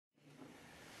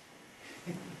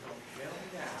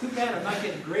Too bad I'm not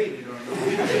getting graded on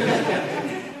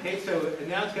this. Okay, so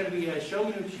now it's going to be a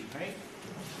Shomenuchi, right?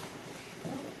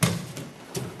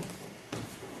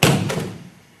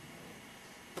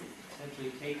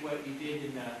 Essentially take what you did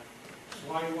in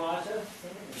Swaiwaza,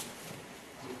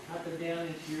 you cut them down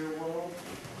into your world.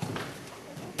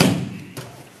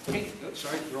 Okay, oops,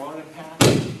 sorry, drawing a path.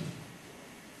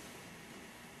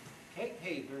 Okay,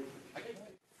 hey, very good.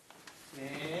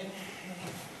 And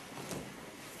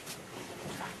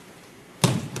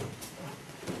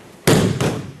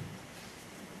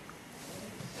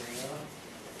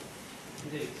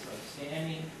so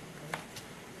standing,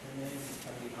 and then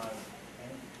come behind.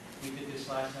 Okay? We did this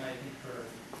last night, I think, for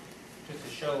just to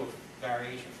show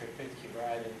variation for fifth key,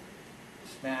 rather than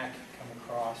smack, come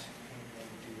across, and then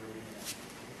do your Iriminage.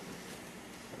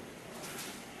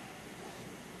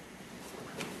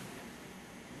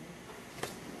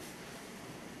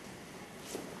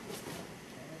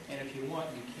 And if you want,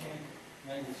 you can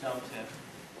lend yourself to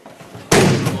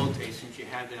Lotte, since you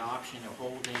have the option of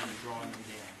holding and drawing them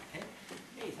down. Okay?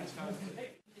 Hey, that's not good.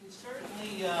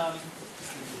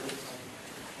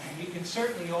 You can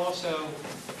certainly also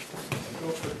go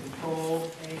for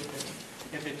control, okay,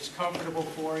 if it's comfortable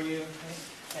for you,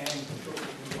 okay, and go for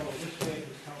control this way if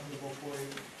it's comfortable for you.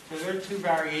 So there are two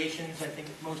variations. I think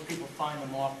most people find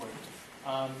them awkward.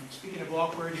 Speaking of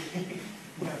awkward, you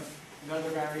know, another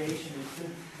variation is to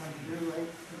come through, right?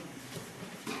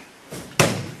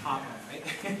 Hot one, right?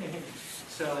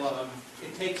 So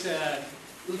it takes a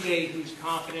uke who's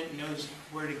confident and knows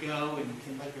where to go and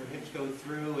can let their hips go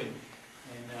through and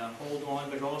hold on,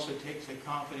 but it also takes a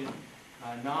confident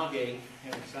nage,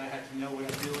 because I have to know what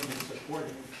I'm doing and support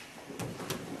it.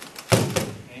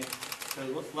 Okay?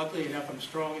 So luckily enough, I'm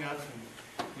strong enough,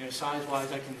 and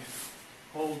size-wise, I can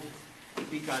hold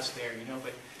bikas there,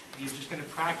 but you're just going to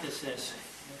practice this